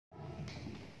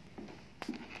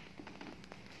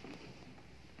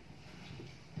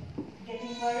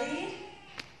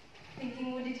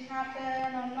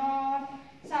happen or not.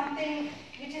 Something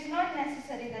which is not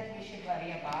necessary that we should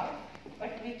worry about,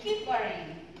 but we keep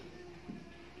worrying.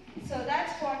 So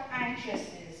that's what anxious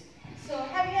is. So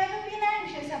have you ever been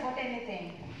anxious about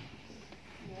anything?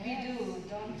 Yes. We do,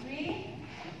 don't we?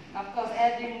 Of course,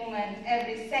 every moment,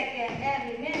 every second,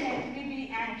 every minute, we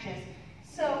be anxious.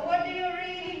 So what do you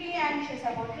really be anxious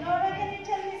about? Laura, can you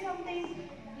tell me something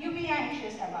you be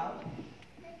anxious about?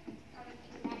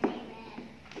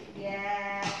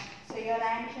 Yeah, so you're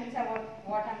anxious about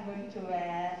what I'm going to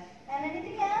wear. And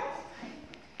anything else?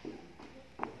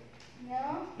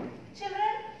 No?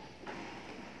 Children?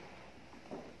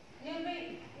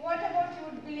 What about you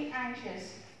would be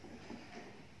anxious?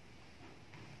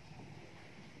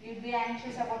 You'd be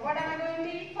anxious about what am I going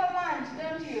to eat for lunch,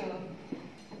 don't you?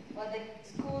 What the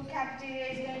school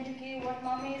cafeteria is going to give, what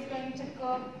mommy is going to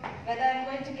cook, whether I'm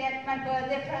going to get my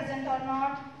birthday present or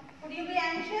not. Would you be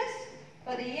anxious?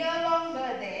 For the year-long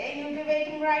birthday, you'll be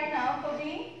waiting right now for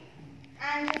being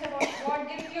anxious about what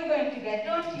gift you're going to get,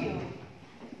 don't you?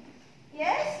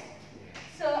 Yes?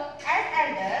 So, as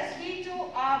elders, we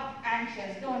too are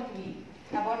anxious, don't we?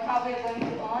 About how we're going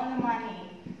to earn the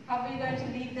money, how we're going to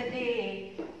lead the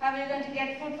day, how we're going to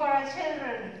get food for our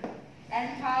children, and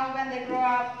how when they grow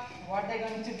up, what they're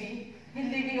going to be. Will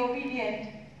they be obedient?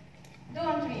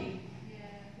 Don't we?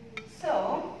 Yeah.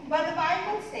 So, but the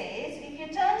Bible says, if you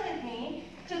turn with me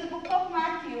to the book of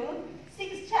Matthew,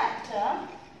 6th chapter,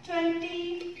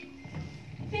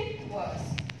 25th verse.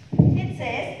 It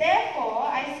says, therefore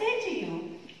I say to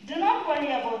you, do not worry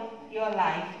about your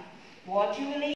life, what you will eat.